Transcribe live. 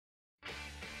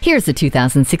Here's a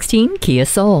 2016 Kia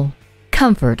Soul.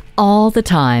 Comfort all the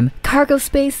time, cargo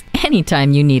space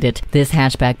anytime you need it. This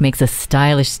hatchback makes a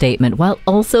stylish statement while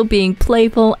also being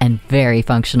playful and very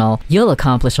functional. You'll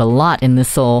accomplish a lot in this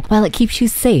Soul while it keeps you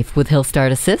safe with Hill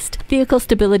Start Assist, vehicle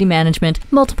stability management,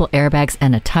 multiple airbags,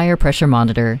 and a tire pressure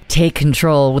monitor. Take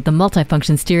control with the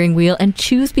multifunction steering wheel and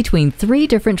choose between 3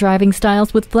 different driving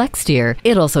styles with Flex Steer.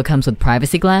 It also comes with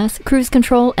privacy glass, cruise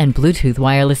control, and Bluetooth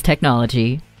wireless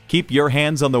technology. Keep your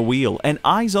hands on the wheel and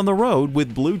eyes on the road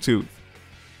with Bluetooth.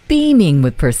 Beaming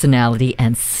with personality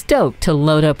and stoked to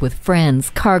load up with friends,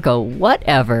 cargo,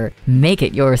 whatever. Make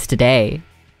it yours today.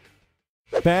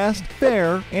 Fast,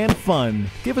 fair, and fun.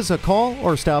 Give us a call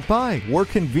or stop by. We're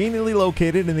conveniently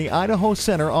located in the Idaho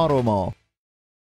Center Auto Mall.